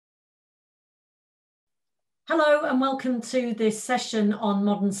Hello and welcome to this session on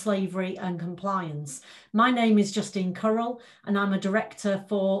modern slavery and compliance. My name is Justine Currell and I'm a director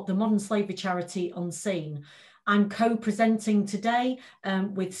for the modern slavery charity Unseen. I'm co-presenting today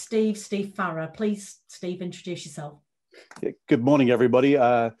with Steve Farrer. Please, Steve, introduce yourself. Good morning, everybody.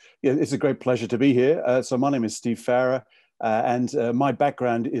 It's a great pleasure to be here. So my name is Steve Farrer, and my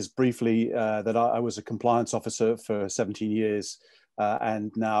background is briefly that I was a compliance officer for 17 years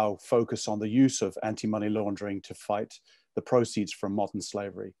and now focus on the use of anti-money laundering to fight the proceeds from modern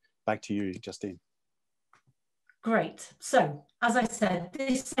slavery. Back to you, Justine. Great. So, as I said,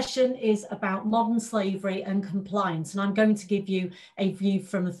 this session is about modern slavery and compliance, and I'm going to give you a view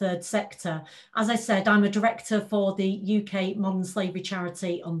from the third sector. As I said, I'm a director for the UK modern slavery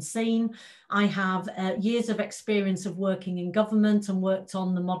charity Unseen. I have years of experience of working in government and worked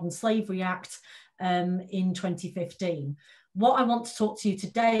on the Modern Slavery Act in 2015. What I want to talk to you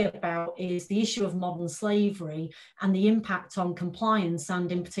today about is the issue of modern slavery and the impact on compliance and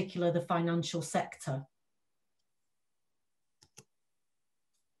in particular the financial sector.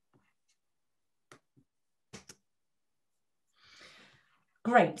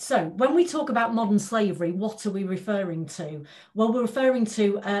 Great. So when we talk about modern slavery, what are we referring to? Well, we're referring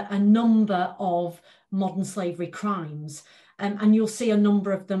to a number of modern slavery crimes. And you'll see a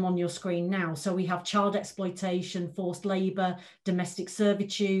number of them on your screen now. So we have child exploitation, forced labour, domestic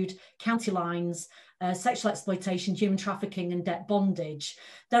servitude, county lines, sexual exploitation, human trafficking and debt bondage.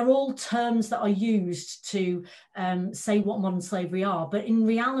 They're all terms that are used to say what modern slavery are. But in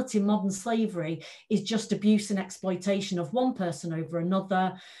reality, modern slavery is just abuse and exploitation of one person over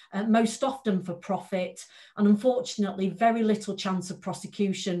another, most often for profit. And unfortunately, very little chance of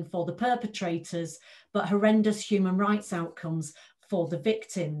prosecution for the perpetrators, but horrendous human rights outcomes for the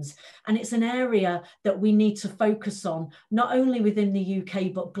victims. And it's an area that we need to focus on, not only within the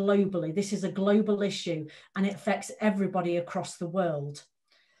UK, but globally. This is a global issue and it affects everybody across the world.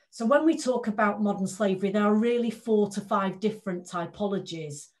 So when we talk about modern slavery, there are really 4 to 5 different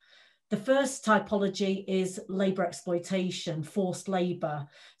typologies. The first typology is labour exploitation, forced labour.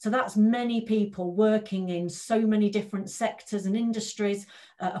 So that's many people working in so many different sectors and industries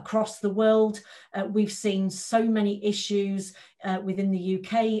across the world. We've seen so many issues within the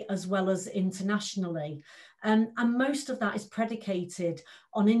UK as well as internationally. And most of that is predicated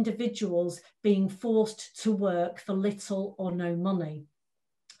on individuals being forced to work for little or no money.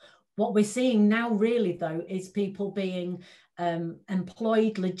 What we're seeing now really, though, is people being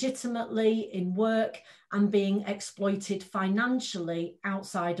employed legitimately in work and being exploited financially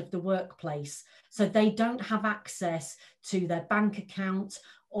outside of the workplace. So they don't have access to their bank account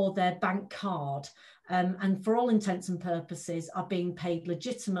or their bank card. And for all intents and purposes are being paid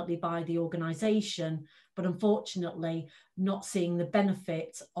legitimately by the organisation, but unfortunately not seeing the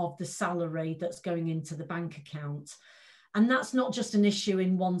benefit of the salary that's going into the bank account. And that's not just an issue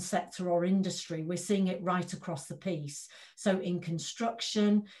in one sector or industry. We're seeing it right across the piece. So in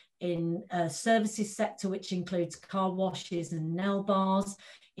construction, in services sector, which includes car washes and nail bars,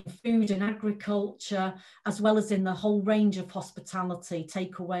 in food and agriculture, as well as in the whole range of hospitality,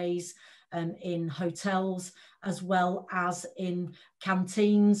 takeaways, in hotels, as well as in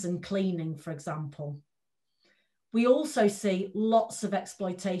canteens and cleaning, for example. We also see lots of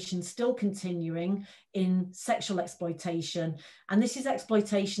exploitation still continuing in sexual exploitation. And this is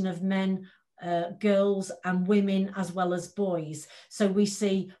exploitation of men, girls and women as well as boys. So we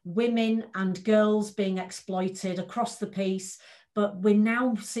see women and girls being exploited across the piece, but we're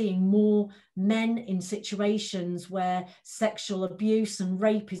now seeing more men in situations where sexual abuse and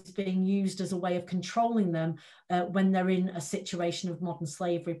rape is being used as a way of controlling them when they're in a situation of modern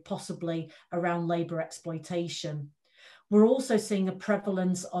slavery, possibly around labour exploitation. We're also seeing a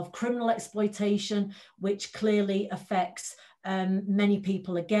prevalence of criminal exploitation, which clearly affects many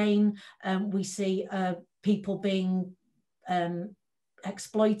people again. We see people being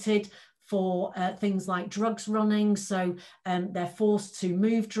exploited for things like drugs running. So they're forced to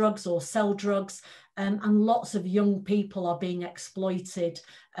move drugs or sell drugs. And lots of young people are being exploited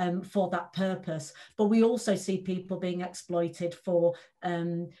for that purpose. But we also see people being exploited for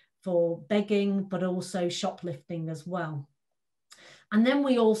begging, but also shoplifting as well. And then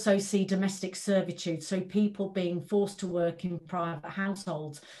we also see domestic servitude, so people being forced to work in private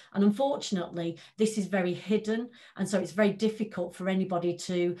households. And unfortunately, this is very hidden. And so it's very difficult for anybody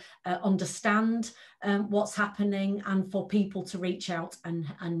to understand what's happening and for people to reach out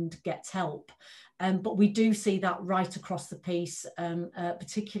and get help. But we do see that right across the piece,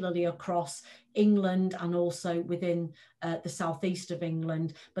 particularly across England and also within the southeast of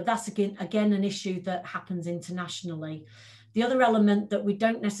England. But that's again an issue that happens internationally. The other element that we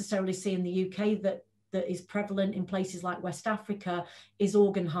don't necessarily see in the UK that that is prevalent in places like West Africa is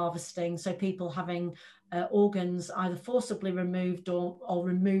organ harvesting. So people having organs either forcibly removed or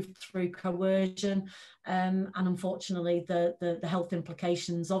removed through coercion, and unfortunately the health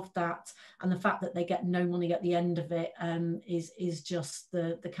implications of that and the fact that they get no money at the end of it is just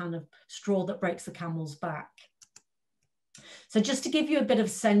the kind of straw that breaks the camel's back. So just to give you a bit of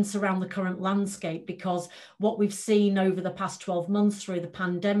sense around the current landscape, because what we've seen over the past 12 months through the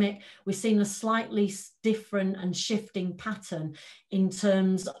pandemic, we've seen a slightly different and shifting pattern in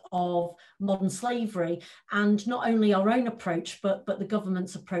terms of modern slavery, and not only our own approach, but the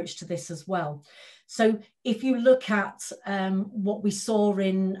government's approach to this as well. So if you look at what we saw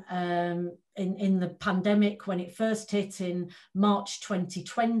in the pandemic when it first hit in March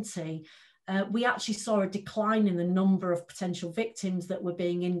 2020, we actually saw a decline in the number of potential victims that were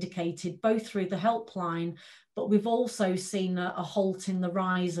being indicated, both through the helpline, but we've also seen a halt in the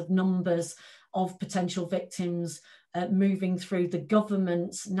rise of numbers of potential victims moving through the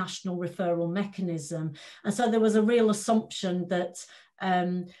government's national referral mechanism. And so there was a real assumption that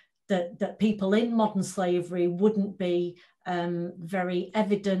that people in modern slavery wouldn't be very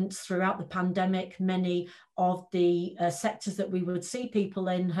evident throughout the pandemic. Many of the sectors that we would see people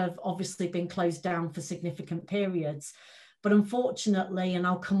in have obviously been closed down for significant periods. But unfortunately, and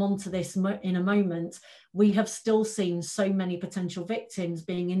I'll come on to this in a moment, we have still seen so many potential victims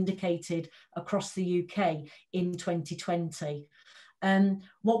being indicated across the UK in 2020.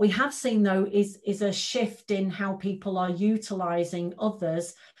 What we have seen, though, is a shift in how people are utilising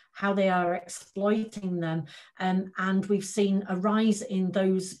others, how they are exploiting them. And we've seen a rise in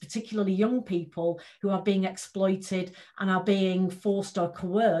those particularly young people who are being exploited and are being forced or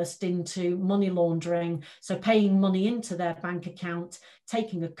coerced into money laundering. So paying money into their bank account,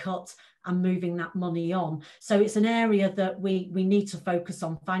 taking a cut and moving that money on. So it's an area that we need to focus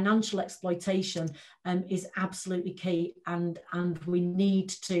on. Financial exploitation is absolutely key, and we need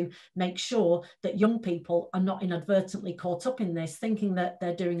to make sure that young people are not inadvertently caught up in this, thinking that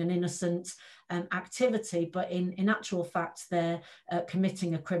they're doing an innocent activity, but in actual fact, they're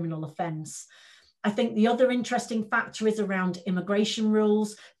committing a criminal offence. I think the other interesting factor is around immigration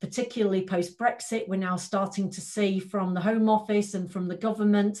rules, particularly post-Brexit. We're now starting to see from the Home Office and from the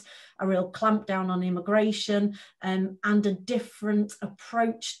government a real clampdown on immigration, and a different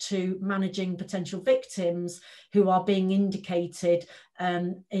approach to managing potential victims who are being indicated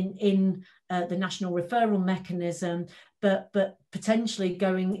in the national referral mechanism, but potentially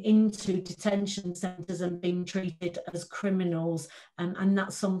going into detention centres and being treated as criminals. And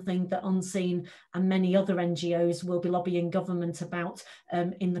that's something that Unseen and many other NGOs will be lobbying government about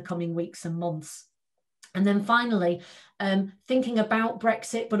in the coming weeks and months. And then finally, thinking about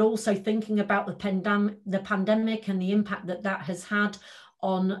Brexit, but also thinking about the pandemic and the impact that that has had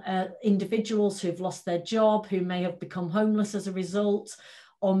on individuals who've lost their job, who may have become homeless as a result,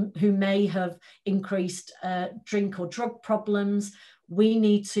 or who may have increased drink or drug problems. We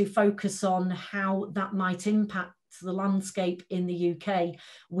need to focus on how that might impact the landscape in the UK.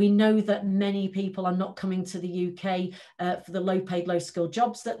 We know that many people are not coming to the UK for the low-paid, low-skilled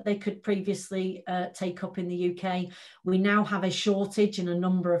jobs that they could previously take up in the UK. We now have a shortage in a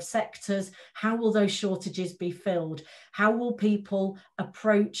number of sectors. How will those shortages be filled? How will people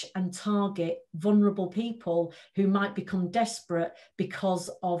approach and target vulnerable people who might become desperate because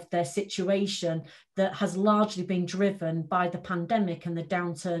of their situation that has largely been driven by the pandemic and the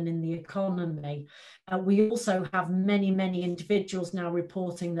downturn in the economy? We also have many individuals now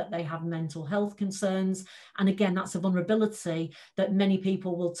reporting that they have mental health concerns. And again, that's a vulnerability that many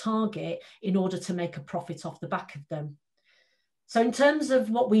people will target in order to make a profit off the back of them. So in terms of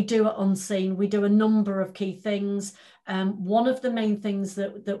what we do at Unseen, we do a number of key things. One of the main things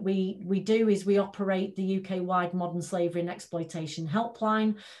that we do is we operate the UK-wide modern slavery and exploitation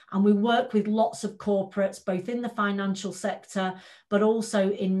helpline, and we work with lots of corporates, both in the financial sector, but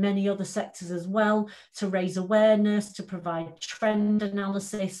also in many other sectors as well, to raise awareness, to provide trend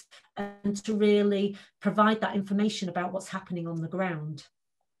analysis, and to really provide that information about what's happening on the ground.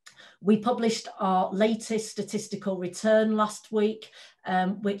 We published our latest statistical return last week,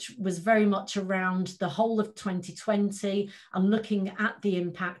 which was very much around the whole of 2020 and looking at the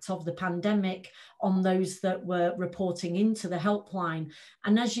impact of the pandemic on those that were reporting into the helpline.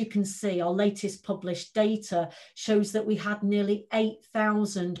 And as you can see, our latest published data shows that we had nearly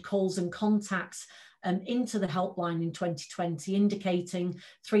 8,000 calls and contacts into the helpline in 2020, indicating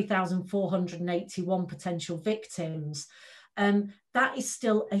 3,481 potential victims. that is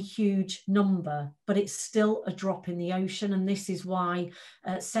still a huge number, but it's still a drop in the ocean. And this is why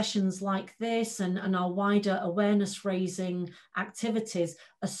sessions like this and our wider awareness raising activities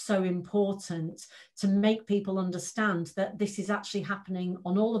are so important, to make people understand that this is actually happening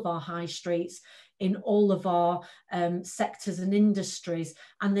on all of our high streets, in all of our sectors and industries.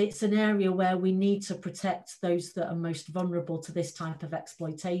 And it's an area where we need to protect those that are most vulnerable to this type of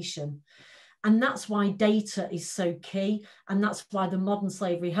exploitation. And that's why data is so key. And that's why the Modern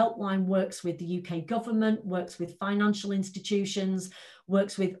Slavery Helpline works with the UK government, works with financial institutions,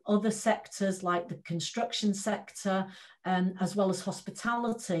 works with other sectors like the construction sector, as well as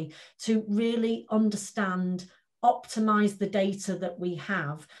hospitality, to really understand, optimize the data that we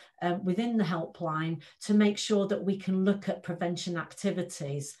have within the helpline to make sure that we can look at prevention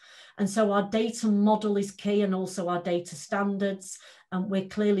activities. And so our data model is key, and also our data standards. And we're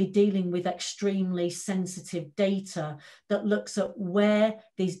clearly dealing with extremely sensitive data that looks at where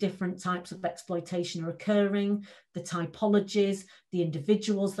these different types of exploitation are occurring, the typologies, the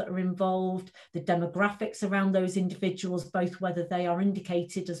individuals that are involved, the demographics around those individuals, both whether they are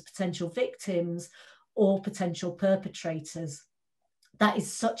indicated as potential victims or potential perpetrators. That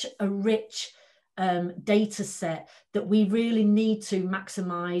is such a rich data set that we really need to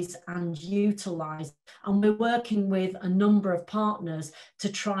maximize and utilize. And we're working with a number of partners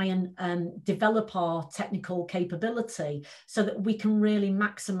to try and develop our technical capability so that we can really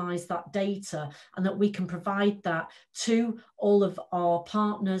maximize that data, and that we can provide that to all of our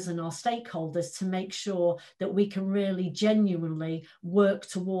partners and our stakeholders to make sure that we can really genuinely work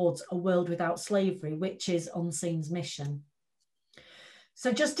towards a world without slavery, which is Unseen's mission.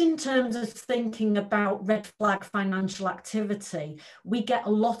 So just in terms of thinking about red flag financial activity, we get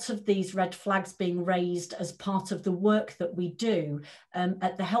a lot of these red flags being raised as part of the work that we do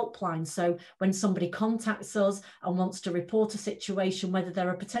at the helpline. So when somebody contacts us and wants to report a situation, whether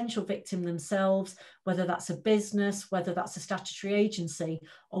they're a potential victim themselves, whether that's a business, whether that's a statutory agency,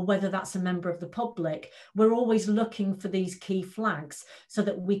 or whether that's a member of the public, we're always looking for these key flags so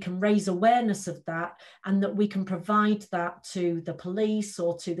that we can raise awareness of that, and that we can provide that to the police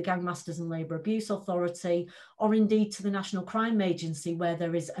or to the Gang Masters and Labour Abuse Authority, or indeed to the National Crime Agency, where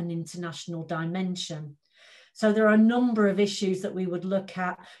there is an international dimension. So there are a number of issues that we would look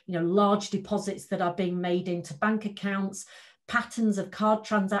at, large deposits that are being made into bank accounts, patterns of card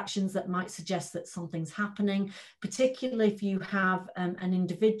transactions that might suggest that something's happening, particularly if you have an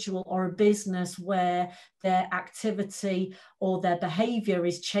individual or a business where their activity or their behaviour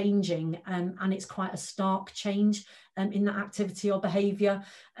is changing, and it's quite a stark change in that activity or behaviour.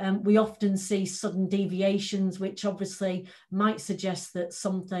 We often see sudden deviations, which obviously might suggest that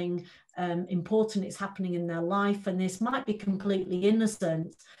something important is happening in their life, and this might be completely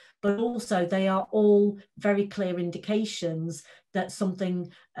innocent, but also they are all very clear indications that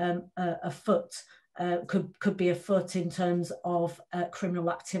something afoot could be afoot in terms of criminal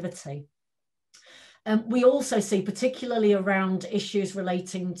activity. We also see, particularly around issues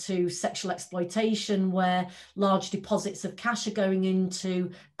relating to sexual exploitation, where large deposits of cash are going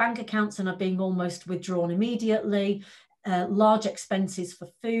into bank accounts and are being almost withdrawn immediately, large expenses for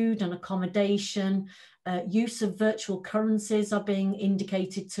food and accommodation, use of virtual currencies are being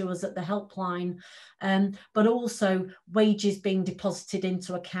indicated to us at the helpline, but also wages being deposited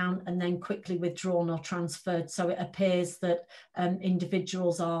into account and then quickly withdrawn or transferred. So it appears that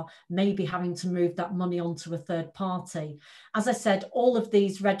individuals are maybe having to move that money onto a third party. As I said, all of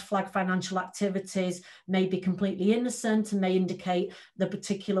these red flag financial activities may be completely innocent and may indicate the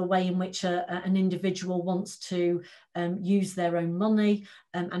particular way in which an individual wants to use their own money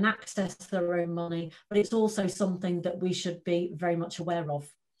and access their own money, but it's also something that we should be very much aware of.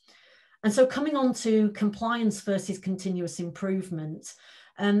 And so coming on to compliance versus continuous improvement,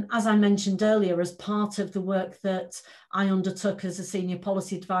 as I mentioned earlier, as part of the work that I undertook as a senior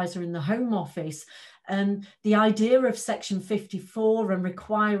policy advisor in the Home Office, the idea of Section 54 and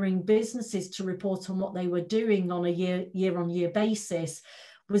requiring businesses to report on what they were doing on a year-on-year basis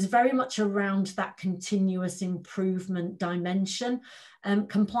was very much around that continuous improvement dimension.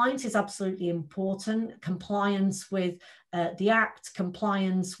 Compliance is absolutely important. Compliance with the Act,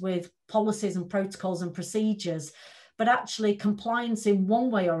 compliance with policies and protocols and procedures, but actually compliance in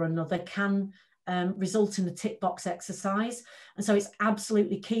one way or another can result in a tick box exercise. And so it's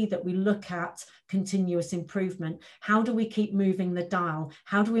absolutely key that we look at continuous improvement. How do we keep moving the dial?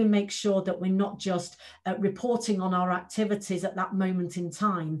 How do we make sure that we're not just reporting on our activities at that moment in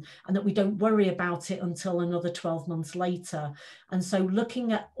time, and that we don't worry about it until another 12 months later? And so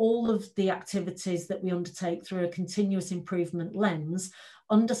looking at all of the activities that we undertake through a continuous improvement lens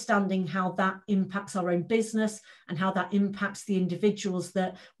understanding how that impacts our own business and how that impacts the individuals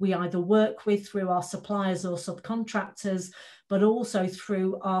that we either work with through our suppliers or subcontractors, but also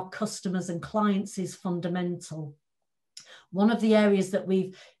through our customers and clients is fundamental. One of the areas that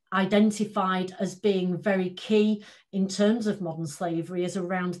we've identified as being very key in terms of modern slavery is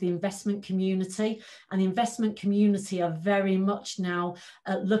around the investment community. And the investment community are very much now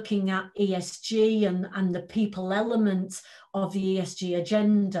looking at ESG and the people element of the ESG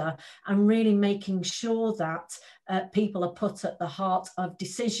agenda, and really making sure that people are put at the heart of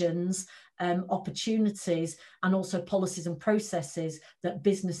decisions, opportunities, and also policies and processes that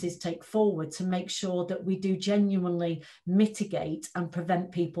businesses take forward to make sure that we do genuinely mitigate and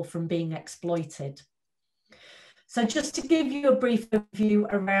prevent people from being exploited. So just to give you a brief overview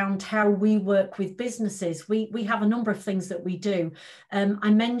around how we work with businesses, we have a number of things that we do. I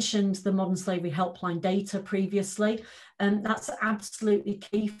mentioned the Modern Slavery Helpline data previously, and that's absolutely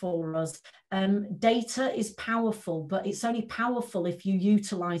key for us. Data is powerful, but it's only powerful if you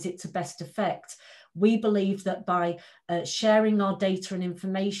utilise it to best effect. We believe that by sharing our data and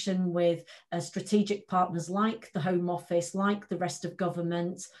information with strategic partners like the Home Office, like the rest of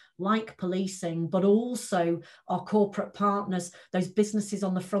government, like policing, but also our corporate partners, those businesses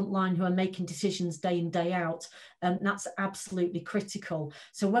on the front line who are making decisions day in, day out, that's absolutely critical.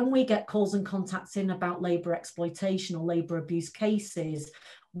 So when we get calls and contacts in about labour exploitation or labour abuse cases,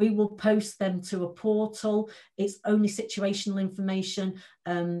 we will post them to a portal. It's only situational information.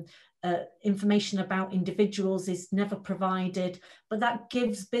 Information about individuals is never provided, but that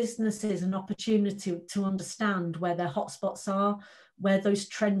gives businesses an opportunity to understand where their hotspots are, where those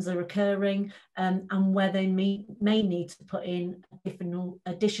trends are occurring, and where they may need to put in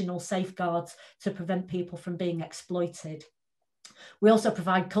additional safeguards to prevent people from being exploited. We also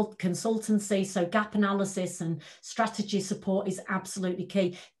provide consultancy, so gap analysis and strategy support is absolutely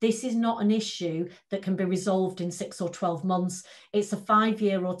key. This is not an issue that can be resolved in 6 or 12 months. It's a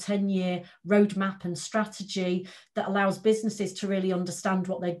 5-year or 10-year roadmap and strategy that allows businesses to really understand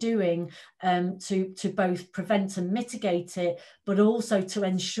what they're doing, to both prevent and mitigate it, but also to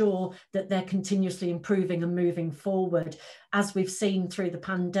ensure that they're continuously improving and moving forward. As we've seen through the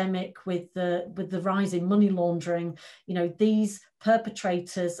pandemic with the rise in money laundering, you know, these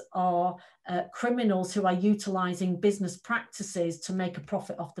perpetrators are criminals who are utilising business practices to make a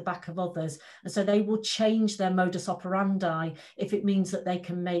profit off the back of others. And so they will change their modus operandi if it means that they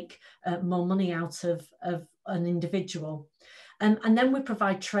can make more money out of an individual. And then we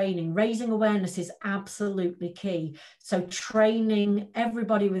provide training. Raising awareness is absolutely key. So training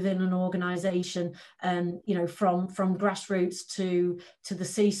everybody within an organisation, you know, from grassroots to the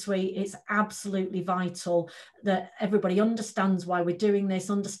C-suite, it's absolutely vital that everybody understands why we're doing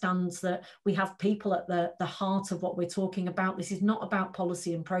this, understands that we have people at the heart of what we're talking about. This is not about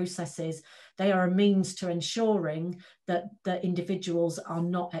policy and processes. They are a means to ensuring that individuals are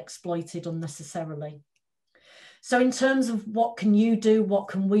not exploited unnecessarily. So in terms of what can you do, what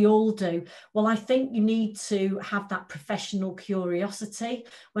can we all do? Well, I think you need to have that professional curiosity.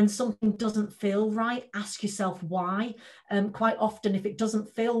 When something doesn't feel right, ask yourself why. Quite often, if it doesn't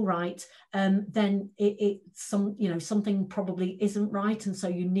feel right, then something probably isn't right. And so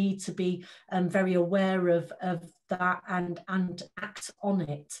you need to be very aware of that and act on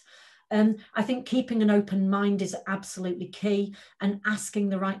it. I think keeping an open mind is absolutely key, and asking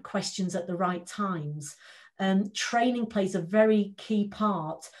the right questions at the right times. Training plays a very key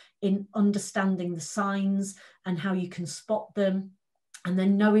part in understanding the signs and how you can spot them, and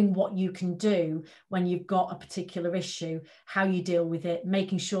then knowing what you can do when you've got a particular issue, how you deal with it,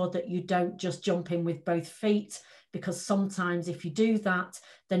 making sure that you don't just jump in with both feet, because sometimes if you do that,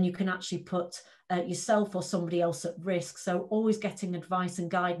 then you can actually put yourself or somebody else at risk. So always getting advice and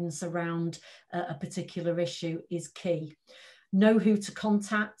guidance around a particular issue is key. Know who to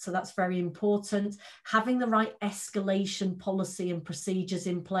contact, so that's very important. Having the right escalation policy and procedures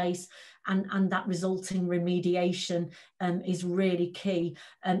in place, and that resulting remediation is really key.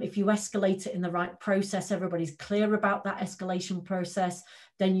 If you escalate it in the right process, everybody's clear about that escalation process,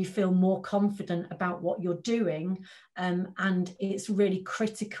 then you feel more confident about what you're doing. And it's really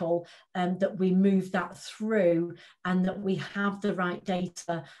critical that we move that through, and that we have the right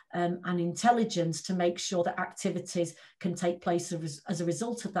data and intelligence to make sure that activities can take place as a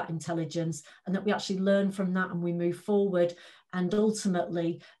result of that intelligence, and that we actually learn from that and we move forward. And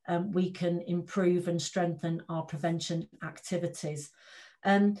ultimately, we can improve and strengthen our prevention activities.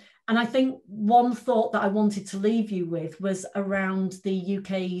 And I think one thought that I wanted to leave you with was around the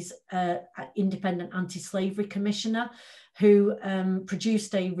UK's Independent Anti-Slavery Commissioner, who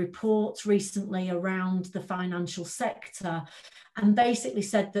produced a report recently around the financial sector and basically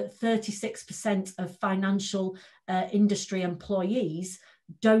said that 36% of financial industry employees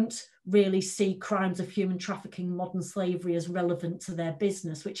don't really see crimes of human trafficking, modern slavery as relevant to their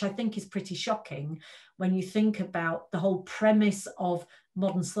business, which I think is pretty shocking when you think about the whole premise of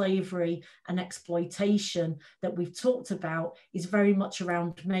modern slavery and exploitation that we've talked about is very much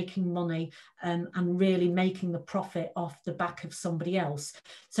around making money and really making the profit off the back of somebody else.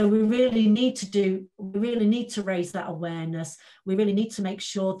 So we really need to raise that awareness. We really need to make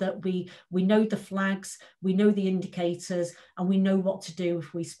sure that we know the flags, we know the indicators, and we know what to do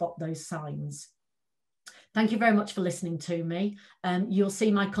if we spot those signs. Thank you very much for listening to me. You'll see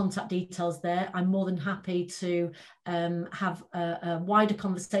my contact details there. I'm more than happy to have a wider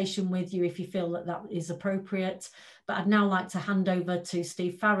conversation with you if you feel that that is appropriate. But I'd now like to hand over to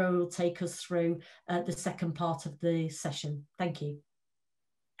Steve Farrow, who will take us through the second part of the session. Thank you.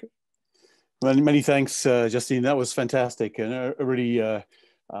 Well, many thanks, Justine. That was fantastic and a really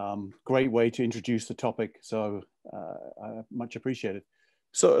great way to introduce the topic. So I much appreciate it.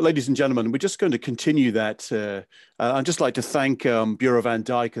 So, ladies and gentlemen, we're just going to continue that. I'd just like to thank Bureau van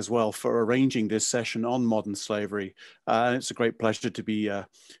Dijk as well for arranging this session on modern slavery. And it's a great pleasure to be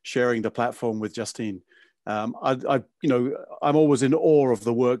sharing the platform with Justine. I'm always in awe of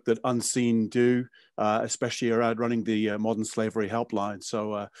the work that Unseen do, especially around running the modern slavery helpline.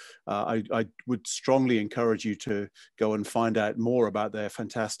 So I would strongly encourage you to go and find out more about their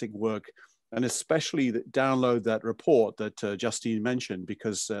fantastic work, and especially download that report that Justine mentioned,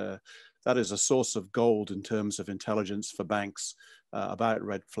 because that is a source of gold in terms of intelligence for banks about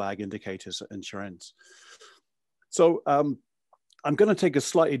red flag indicators and trends. So I'm going to take a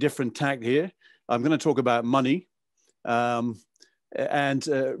slightly different tack here. I'm going to talk about money. Really,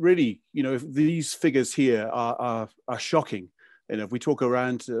 if these figures here are shocking. If we talk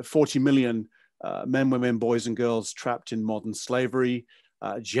around 40 million men, women, boys, and girls trapped in modern slavery,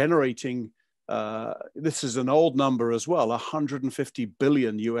 generating, this is an old number as well, $150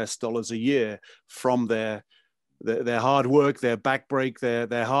 billion US a year from their hard work, their backbreak,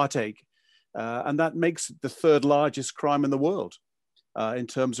 their heartache. And that makes it the third largest crime in the world in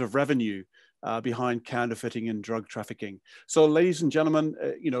terms of revenue. Behind counterfeiting and drug trafficking. So, ladies and gentlemen,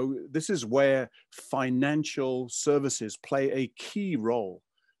 this is where financial services play a key role.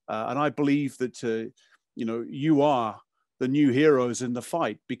 And I believe that, you are the new heroes in the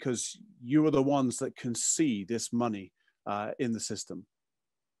fight, because you are the ones that can see this money in the system.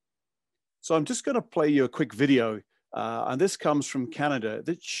 So I'm just going to play you a quick video, and this comes from Canada,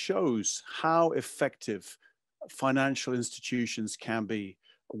 that shows how effective financial institutions can be,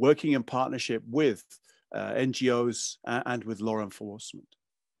 working in partnership with NGOs and with law enforcement.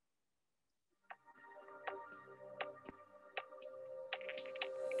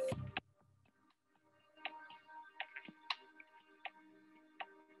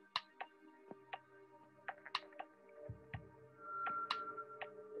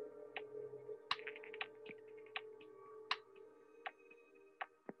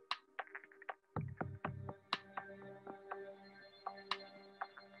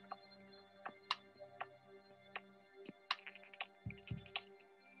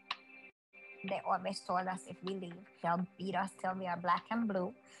 They always told us if we leave, they'll beat us till we are black and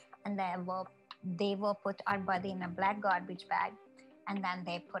blue. And they will put our body in a black garbage bag. And then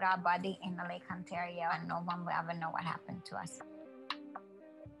they put our body in the Lake Ontario, and no one will ever know what happened to us.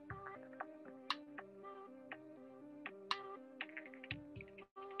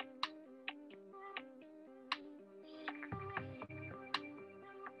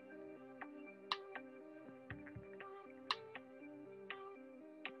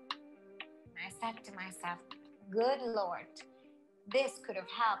 I said to myself, good Lord, this could have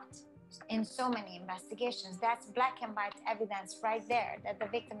helped in so many investigations. That's black and white evidence right there that the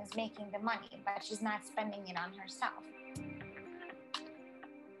victim is making the money, but she's not spending it on herself.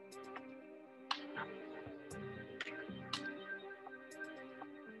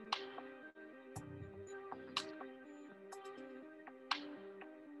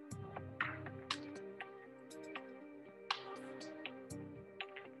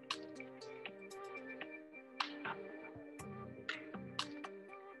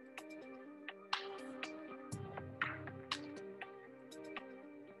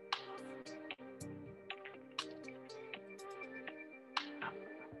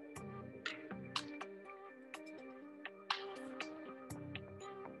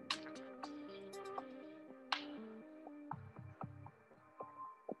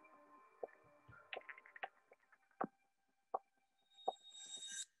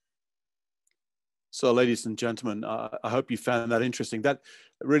 So, ladies and gentlemen, I hope you found that interesting. That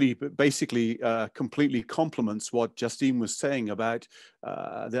really basically completely complements what Justine was saying about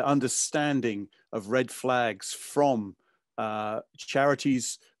the understanding of red flags from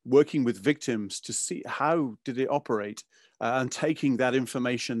charities working with victims to see how did it operate, and taking that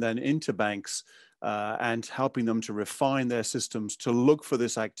information then into banks and helping them to refine their systems to look for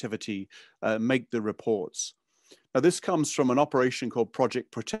this activity, make the reports. Now, this comes from an operation called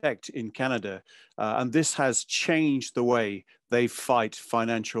Project Protect in Canada, and this has changed the way they fight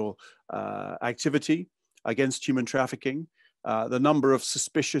financial activity against human trafficking. The number of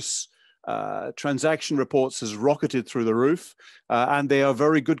suspicious transaction reports has rocketed through the roof, and they are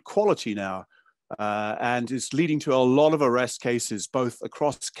very good quality now. And it's leading to a lot of arrest cases, both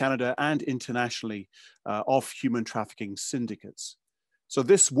across Canada and internationally, of human trafficking syndicates. So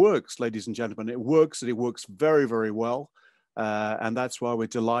this works, ladies and gentlemen. It works, and it works very, very well. And that's why we're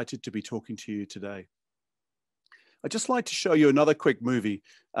delighted to be talking to you today. I'd just like to show you another quick movie.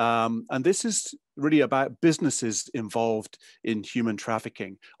 And this is really about businesses involved in human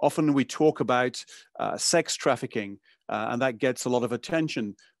trafficking. Often we talk about sex trafficking, and that gets a lot of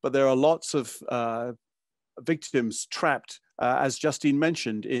attention. But there are lots of victims trapped, as Justine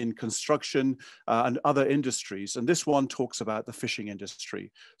mentioned, in construction and other industries. And this one talks about the fishing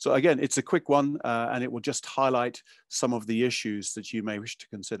industry. So again, it's a quick one, and it will just highlight some of the issues that you may wish to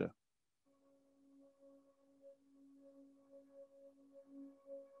consider.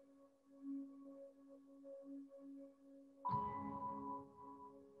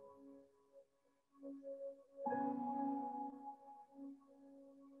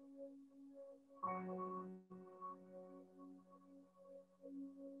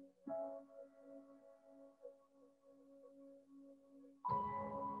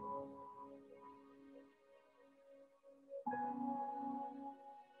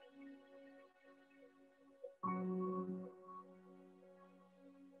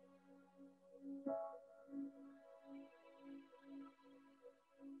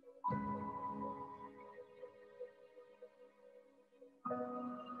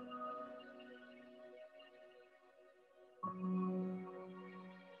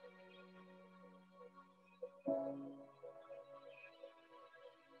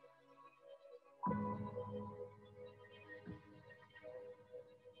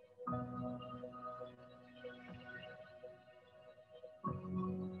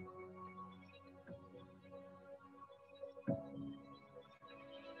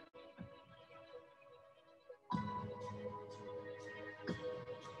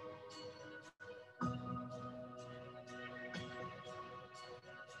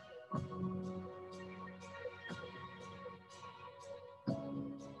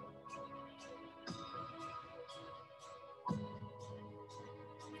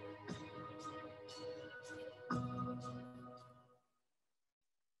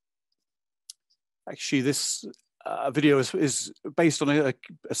 Actually, this video is based on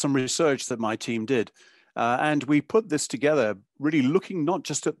some research that my team did. And we put this together really looking not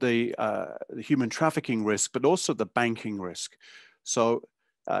just at the human trafficking risk, but also the banking risk. So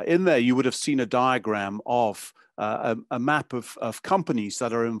in there, you would have seen a diagram of a map of companies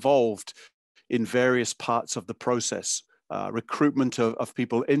that are involved in various parts of the process. Recruitment of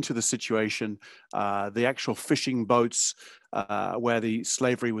people into the situation, the actual fishing boats where the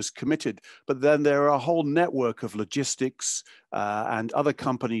slavery was committed. But then there are a whole network of logistics and other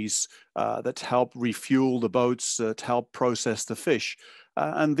companies that help refuel the boats, that help process the fish.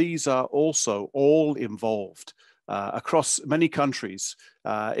 And these are also all involved across many countries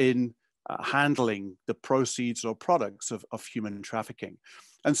in handling the proceeds or products of human trafficking.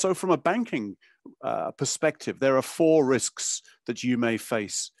 And so from a banking perspective, there are 4 risks that you may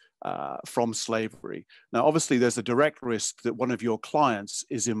face from slavery. Now, obviously, there's a direct risk that one of your clients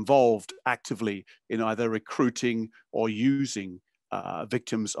is involved actively in either recruiting or using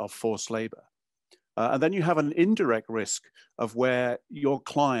victims of forced labor. And then you have an indirect risk of where your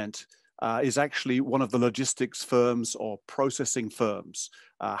client is actually one of the logistics firms or processing firms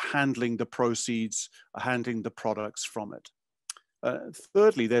handling the proceeds, handling the products from it.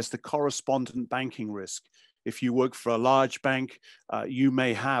 Thirdly, there's the correspondent banking risk. If you work for a large bank, you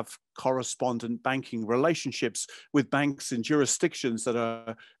may have correspondent banking relationships with banks in jurisdictions that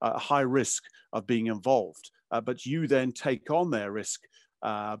are at high risk of being involved, but you then take on their risk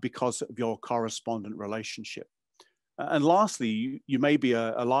because of your correspondent relationship. And lastly, you may be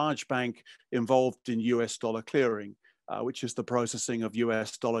a large bank involved in US dollar clearing, which is the processing of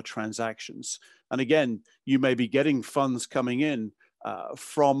US dollar transactions. And again, you may be getting funds coming in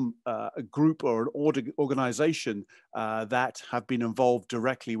from a group or an organization that have been involved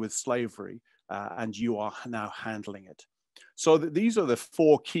directly with slavery. and you are now handling it. So these are the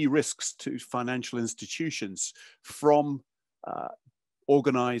 4 key risks to financial institutions from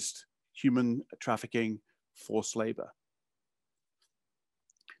organized human trafficking, forced labor.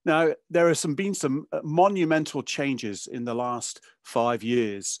 Now, there have been some monumental changes in the last 5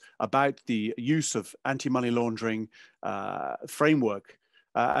 years about the use of anti-money laundering framework.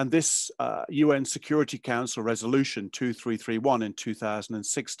 And this UN Security Council Resolution 2331 in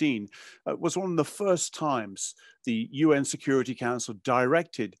 2016 was one of the first times the UN Security Council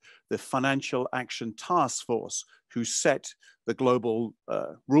directed the Financial Action Task Force, who set the global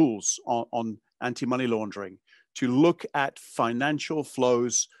rules on anti-money laundering, to look at financial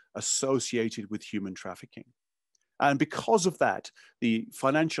flows associated with human trafficking. And because of that, the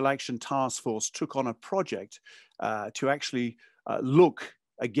Financial Action Task Force took on a project to actually look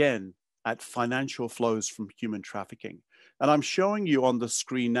again at financial flows from human trafficking. And I'm showing you on the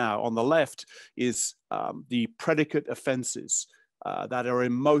screen now, on the left is the predicate offenses that are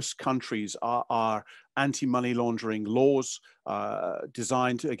in most countries are anti-money laundering laws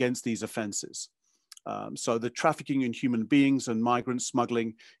designed against these offenses. So the trafficking in human beings and migrant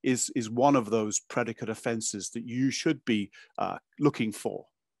smuggling is one of those predicate offenses that you should be looking for.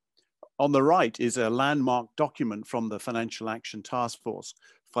 On the right is a landmark document from the Financial Action Task Force,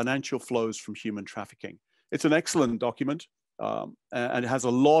 Financial Flows from Human Trafficking. It's an excellent document, and it has a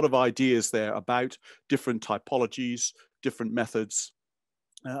lot of ideas there about different typologies, different methods,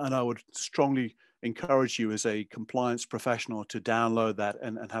 and I would strongly encourage you as a compliance professional to download that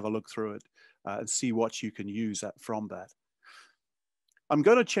and have a look through it. And see what you can use from that. I'm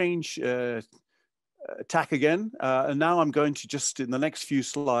going to change tack again, and now I'm going to just, in the next few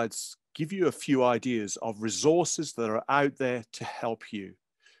slides, give you a few ideas of resources that are out there to help you.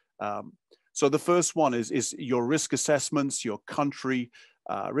 So the first one is your risk assessments, your country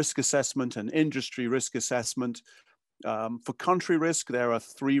risk assessment and industry risk assessment. For country risk, there are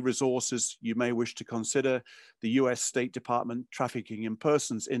 3 resources you may wish to consider. The US State Department Trafficking in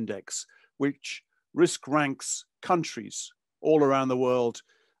Persons Index, which risk ranks countries all around the world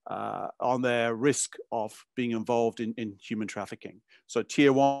on their risk of being involved in human trafficking. So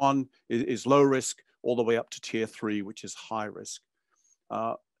tier 1 is low risk, all the way up to tier 3, which is high risk.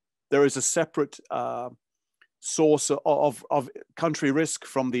 There is a separate source of country risk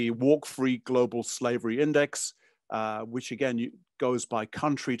from the Walk Free Global Slavery Index, which again goes by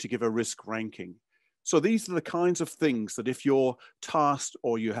country to give a risk ranking. So these are the kinds of things that if you're tasked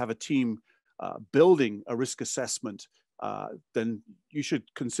or you have a team building a risk assessment, then you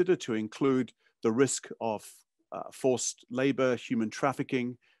should consider to include the risk of forced labor, human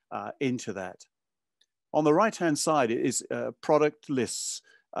trafficking into that. On the right-hand side is product lists.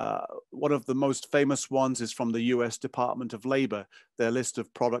 One of the most famous ones is from the US Department of Labor, their list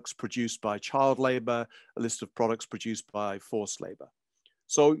of products produced by child labor, a list of products produced by forced labor.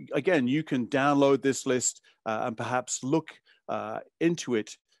 So again, you can download this list and perhaps look into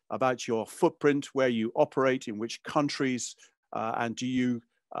it about your footprint, where you operate, in which countries, and do you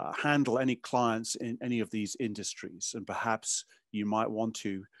handle any clients in any of these industries? And perhaps you might want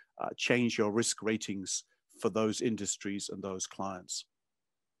to change your risk ratings for those industries and those clients.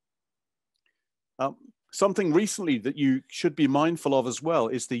 Something recently that you should be mindful of as well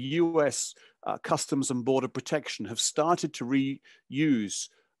is the US Customs and Border Protection have started to reuse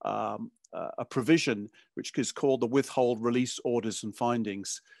a provision which is called the Withhold Release Orders and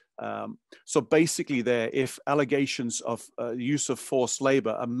Findings. So basically there, if allegations of use of forced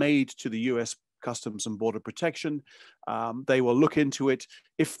labor are made to the US Customs and Border Protection, they will look into it.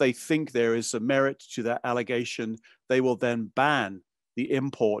 If they think there is a merit to that allegation, they will then ban the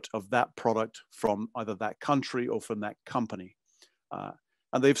import of that product from either that country or from that company.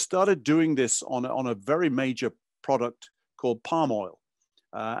 And they've started doing this on a very major product called palm oil.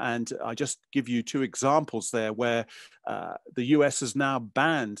 And I just give you 2 examples there where the US has now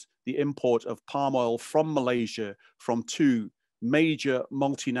banned the import of palm oil from Malaysia from 2 major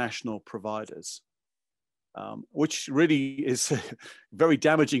multinational providers, which really is very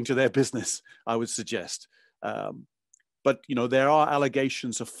damaging to their business, I would suggest. But you know, there are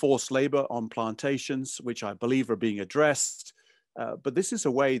allegations of forced labor on plantations, which I believe are being addressed. But this is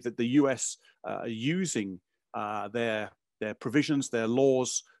a way that the US are using their provisions, their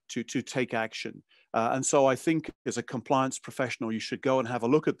laws to take action. And so I think as a compliance professional, you should go and have a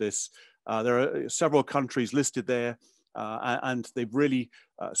look at this. There are several countries listed there, and they've really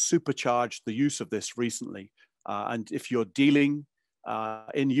supercharged the use of this recently. And if you're dealing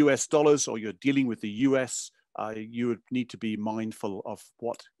in US dollars or you're dealing with the US, you would need to be mindful of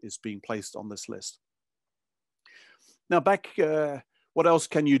what is being placed on this list. Now back What else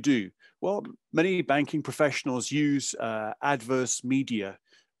can you do? Well, many banking professionals use adverse media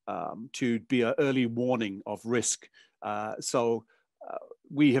to be an early warning of risk.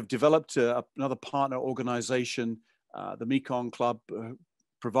 We have developed another partner organization, the Mekong Club,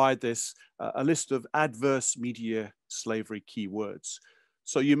 provide this, a list of adverse media slavery keywords.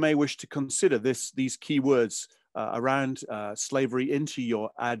 So you may wish to consider these keywords around slavery into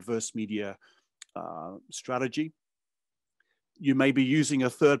your adverse media strategy. You may be using a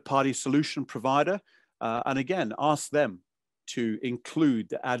third-party solution provider, and again, ask them to include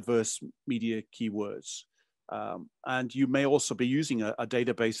the adverse media keywords. And you may also be using a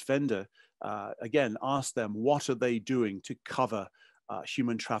database vendor. Again, ask them, what are they doing to cover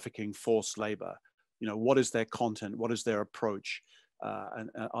human trafficking, forced labor? You know, what is their content? What is their approach? And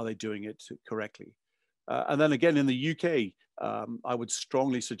are they doing it correctly? And then again, in the UK, I would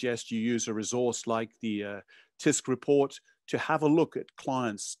strongly suggest you use a resource like the TISC report to have a look at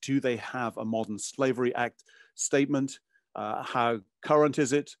clients. Do they have a Modern Slavery Act statement? How current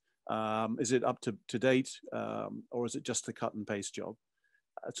is it? Is it up to date? Or is it just a cut and paste job?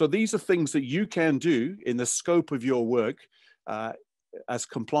 So these are things that you can do in the scope of your work as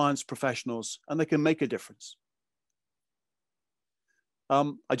compliance professionals, and they can make a difference.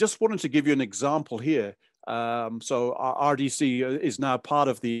 I just wanted to give you an example here. So our RDC is now part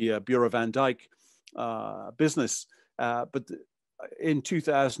of the Bureau van Dijk business, but in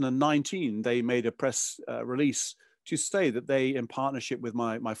 2019, they made a press release to say that they, in partnership with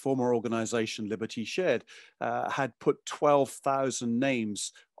my former organization, Liberty Shared, had put 12,000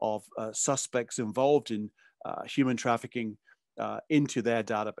 names of suspects involved in human trafficking into their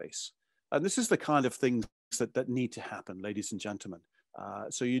database. And this is the kind of things that need to happen, ladies and gentlemen.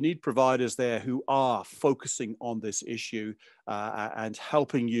 So you need providers there who are focusing on this issue and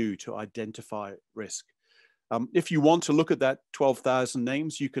helping you to identify risk. If you want to look at that 12,000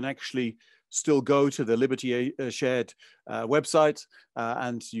 names, you can actually still go to the Liberty Shared website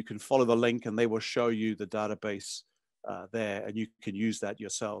and you can follow the link and they will show you the database there and you can use that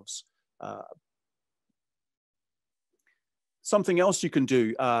yourselves. Something else you can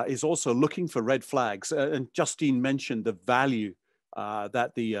do is also looking for red flags. And Justine mentioned the value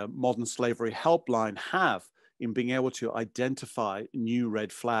that the Modern Slavery Helpline have in being able to identify new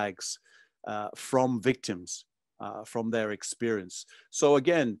red flags from victims, from their experience. So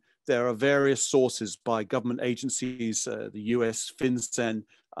again, there are various sources by government agencies. The US FinCEN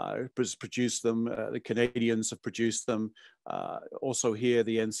has produced them. The Canadians have produced them. Also here,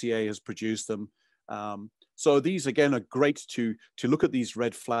 the NCA has produced them. So these, again, are great to look at these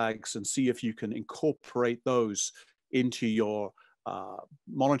red flags and see if you can incorporate those into your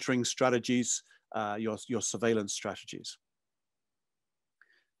monitoring strategies, your surveillance strategies.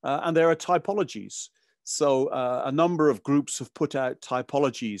 And there are typologies. So a number of groups have put out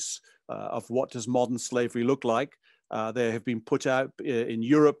typologies of what does modern slavery look like. They have been put out in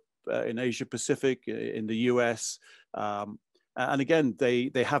Europe, in Asia Pacific, in the US. And again,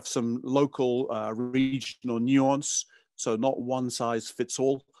 they have some local regional nuance. So not one size fits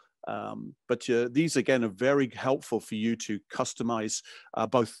all. But these, again, are very helpful for you to customize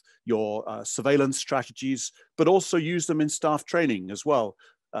both your surveillance strategies, but also use them in staff training as well.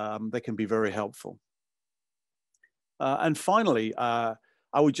 They can be very helpful. And finally, I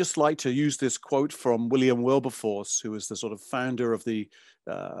would just like to use this quote from William Wilberforce, who is the sort of founder of the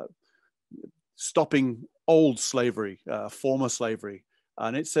Stopping Old Slavery, former slavery.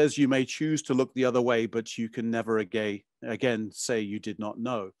 And it says, you may choose to look the other way, but you can never again say you did not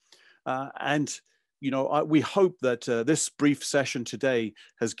know. And, you know, we hope that this brief session today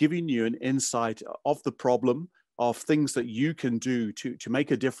has given you an insight of the problem, of things that you can do to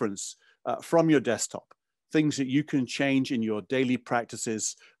make a difference from your desktop, things that you can change in your daily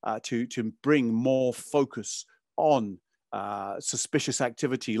practices to bring more focus on suspicious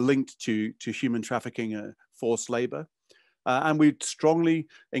activity linked to human trafficking, forced labor. And we'd strongly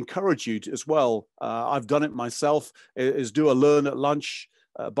encourage you to, as well, I've done it myself, is do a learn at lunch,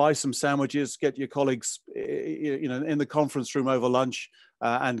 buy some sandwiches, get your colleagues you know, in the conference room over lunch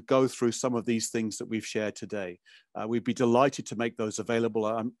and go through some of these things that we've shared today. We'd be delighted to make those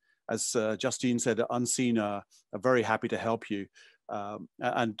available. As Justine said, Unseen are very happy to help you.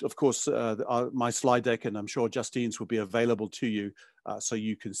 And of course, my slide deck, and I'm sure Justine's will be available to you so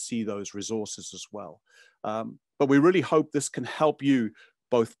you can see those resources as well. But we really hope this can help you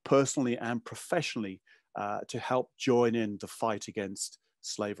both personally and professionally to help join in the fight against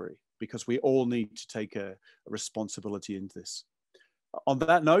slavery, because we all need to take a responsibility in this. On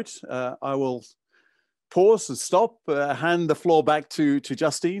that note, I will pause and stop, hand the floor back to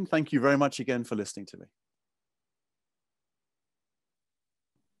Justine. Thank you very much again for listening to me.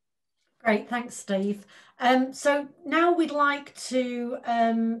 Great, thanks, Steve. So now we'd like to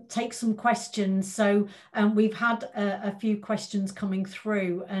take some questions. So we've had a few questions coming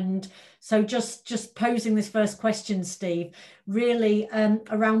through, and so just posing this first question, Steve, really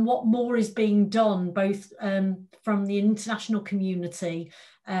around what more is being done, both from the international community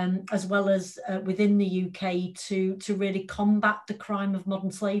as well as within the UK to really combat the crime of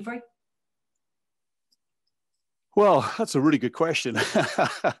modern slavery. Well, that's a really good question.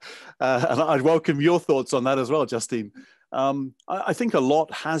 And I'd welcome your thoughts on that as well, Justine. I think a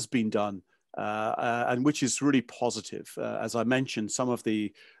lot has been done, and which is really positive. As I mentioned, some of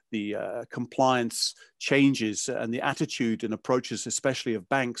the compliance changes and the attitude and approaches, especially of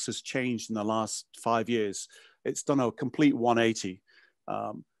banks, has changed in the last 5 years. It's done a complete 180.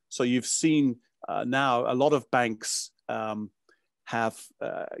 So you've seen now a lot of banks have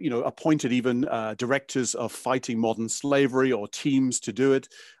appointed even directors of fighting modern slavery or teams to do it.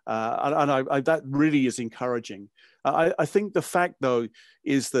 And that really is encouraging. I think the fact, though,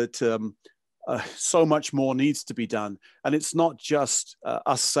 is that so much more needs to be done. And it's not just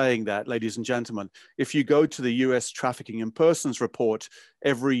us saying that, ladies and gentlemen. If you go to the US Trafficking in Persons report,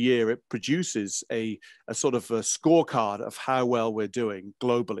 every year it produces a sort of a scorecard of how well we're doing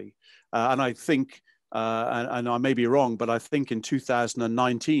globally. And I think, and I may be wrong, but I think in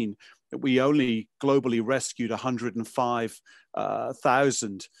 2019, we only globally rescued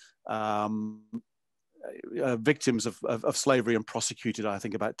 105,000 victims of slavery and prosecuted, I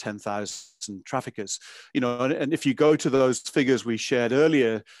think, about 10,000 traffickers. And if you go to those figures we shared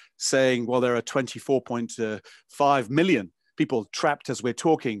earlier, saying, well, there are 24.5 million people trapped as we're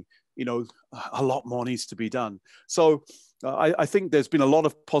talking, a lot more needs to be done. So I think there's been a lot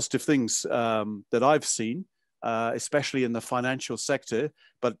of positive things that I've seen, especially in the financial sector,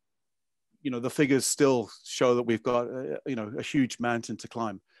 but the figures still show that we've got a huge mountain to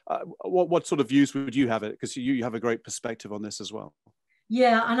climb. What sort of views would you have it? Because you have a great perspective on this as well.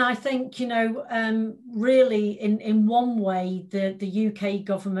 Yeah, and I think, really in one way, the UK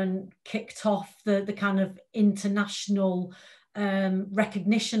government kicked off the kind of international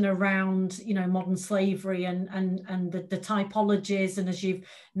recognition around modern slavery and the typologies, and as you've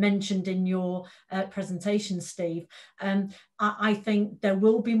mentioned in your presentation, Steve, I think there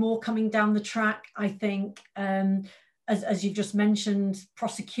will be more coming down the track. I think as you've just mentioned,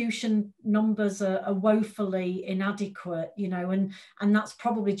 prosecution numbers are woefully inadequate, and that's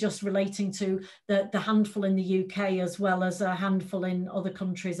probably just relating to the handful in the UK as well as a handful in other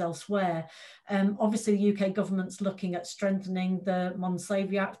countries elsewhere. Obviously, the UK government's looking at strengthening the Modern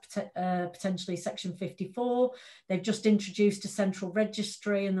Slavery Act, potentially Section 54. They've just introduced a central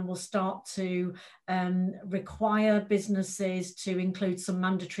registry, and then we'll start to require businesses to include some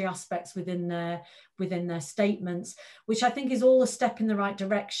mandatory aspects within their statements, which I think is all a step in the right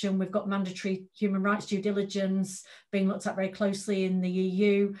direction. We've got mandatory human rights due diligence being looked at very closely in the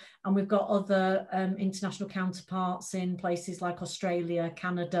EU, and we've got other international counterparts in places like Australia,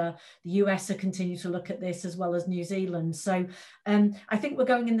 Canada, the US are continuing to look at this, as well as New Zealand. So I think we're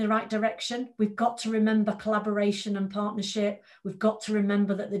going in the right direction. We've got to remember collaboration and partnership. We've got to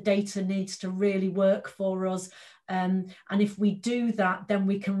remember that the data needs to really work for us. And if we do that, then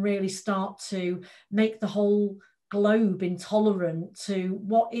we can really start to make the whole globe intolerant to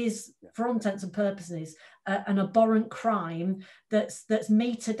what is, for all intents and purposes, an abhorrent crime that's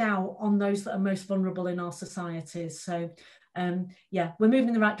meted out on those that are most vulnerable in our societies. So yeah, we're moving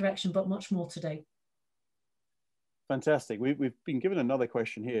in the right direction, but much more to do. Fantastic. We've been given another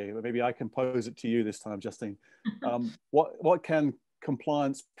question here. Maybe I can pose it to you this time, Justine. What can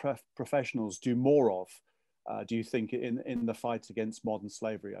compliance professionals do more of, do you think, in the fight against modern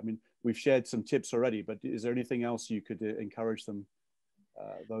slavery? I mean, we've shared some tips already, but is there anything else you could encourage them,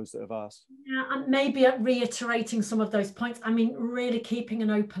 those that have asked? Yeah, and maybe reiterating some of those points. I mean, really keeping an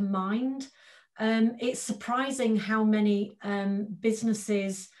open mind. It's surprising how many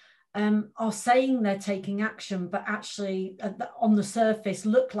businesses are saying they're taking action, but actually on the surface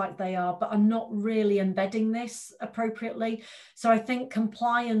look like they are, but are not really embedding this appropriately. So I think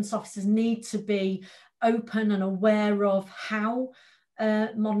compliance officers need to be open and aware of how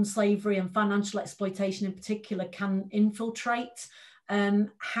modern slavery and financial exploitation in particular can infiltrate,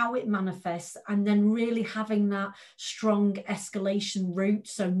 how it manifests, and then really having that strong escalation route.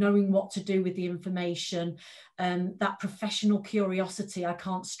 So knowing what to do with the information, that professional curiosity, I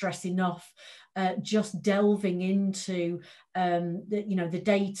can't stress enough, just delving into the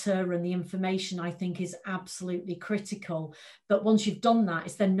data and the information, I think is absolutely critical. But once you've done that,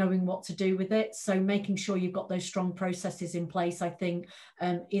 it's then knowing what to do with it. So making sure you've got those strong processes in place, I think,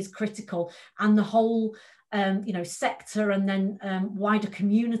 is critical. And the whole sector and then wider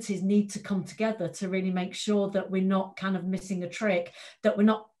communities need to come together to really make sure that we're not kind of missing a trick, that we're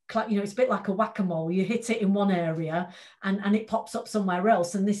not, it's a bit like a whack-a-mole. You hit it in one area and it pops up somewhere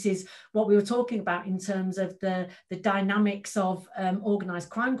else. And this is what we were talking about in terms of the dynamics of organised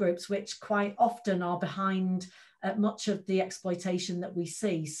crime groups, which quite often are behind much of the exploitation that we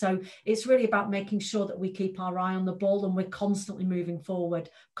see. So it's really about making sure that we keep our eye on the ball and we're constantly moving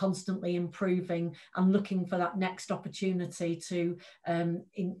forward, constantly improving and looking for that next opportunity to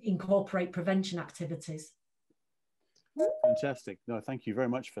incorporate prevention activities. Fantastic. No, thank you very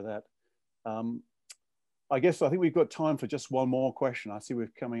much for that. I think we've got time for just one more question. I see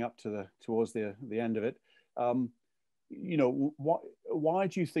we're coming up to towards the end of it. Why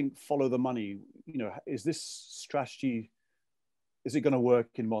do you think follow the money? Is this strategy, is it going to work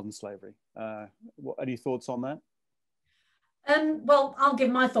in modern slavery? Any thoughts on that? Well, I'll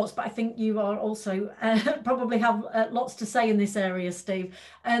give my thoughts, but I think you are also probably have lots to say in this area, Steve.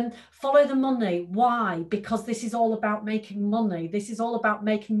 Follow the money. Why? Because this is all about making money. This is all about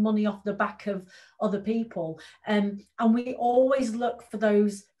making money off the back of other people. And we always look for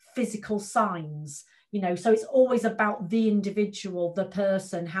those physical signs. So it's always about the individual, the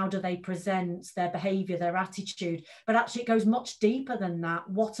person, how do they present, their behavior, their attitude, but actually it goes much deeper than that.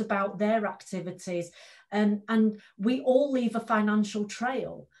 What about their activities? And we all leave a financial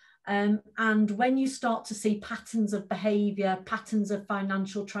trail. And when you start to see patterns of behavior, patterns of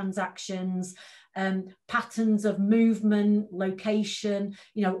financial transactions, patterns of movement, location,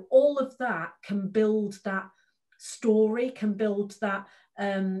 all of that can build that story, can build that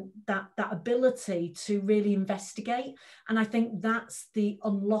that ability to really investigate. And I think that's the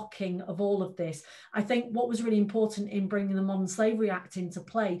unlocking of all of this. I think what was really important in bringing the Modern Slavery Act into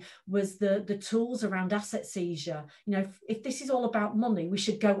play was the tools around asset seizure. If this is all about money, we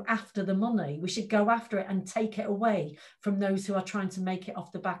should go after the money. We should go after it and take it away from those who are trying to make it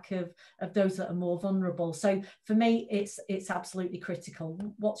off the back of those that are more vulnerable. So for me, it's absolutely critical.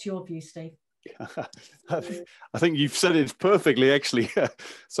 What's your view, Steve? I think you've said it perfectly, actually.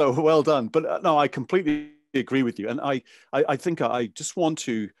 So well done. But no, I completely agree with you. And I think I just want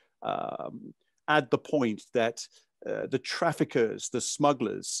to add the point that the traffickers, the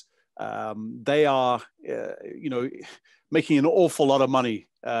smugglers, they are, making an awful lot of money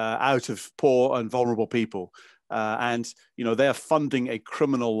out of poor and vulnerable people. And they're funding a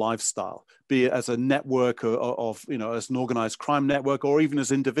criminal lifestyle, be it as a network of as an organized crime network, or even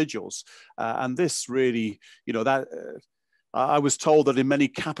as individuals. And this really, I was told that in many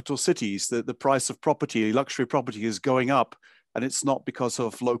capital cities that the price of property, luxury property, is going up, and it's not because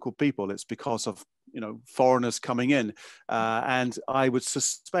of local people; it's because of foreigners coming in. And I would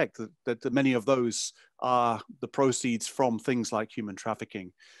suspect that many of those are the proceeds from things like human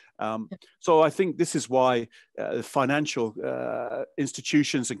trafficking. So I think this is why financial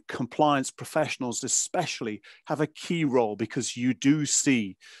institutions and compliance professionals especially have a key role, because you do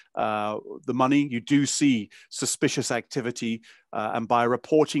see the money, you do see suspicious activity, and by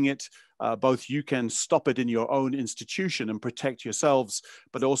reporting it, both you can stop it in your own institution and protect yourselves,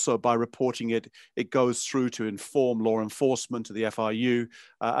 but also by reporting it, it goes through to inform law enforcement, to the FIU,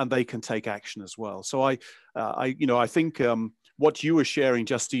 and they can take action as well. So I think what you were sharing,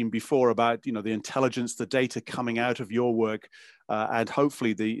 Justine, before about the intelligence, the data coming out of your work, and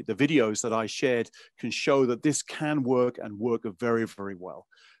hopefully the videos that I shared can show that this can work, and work very, very well.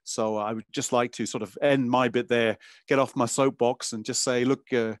 So I would just like to sort of end my bit there, get off my soapbox, and just say, look,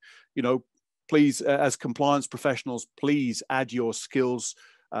 please, as compliance professionals, please add your skills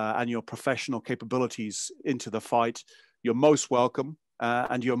and your professional capabilities into the fight. You're most welcome,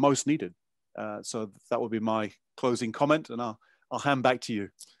 and you're most needed. So that would be my closing comment, and I'll hand back to you.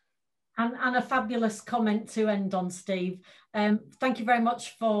 And a fabulous comment to end on, Steve. Thank you very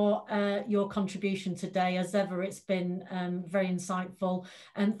much for your contribution today. As ever, it's been very insightful.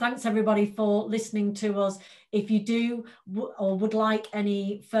 And thanks everybody for listening to us. If you do or would like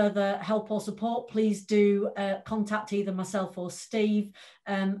any further help or support, please do contact either myself or Steve.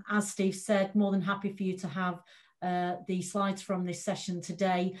 As Steve said, more than happy for you to have the slides from this session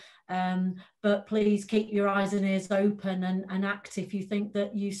today, but please keep your eyes and ears open and act if you think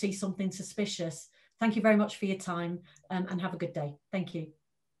that you see something suspicious. Thank you very much for your time, and have a good day. Thank you.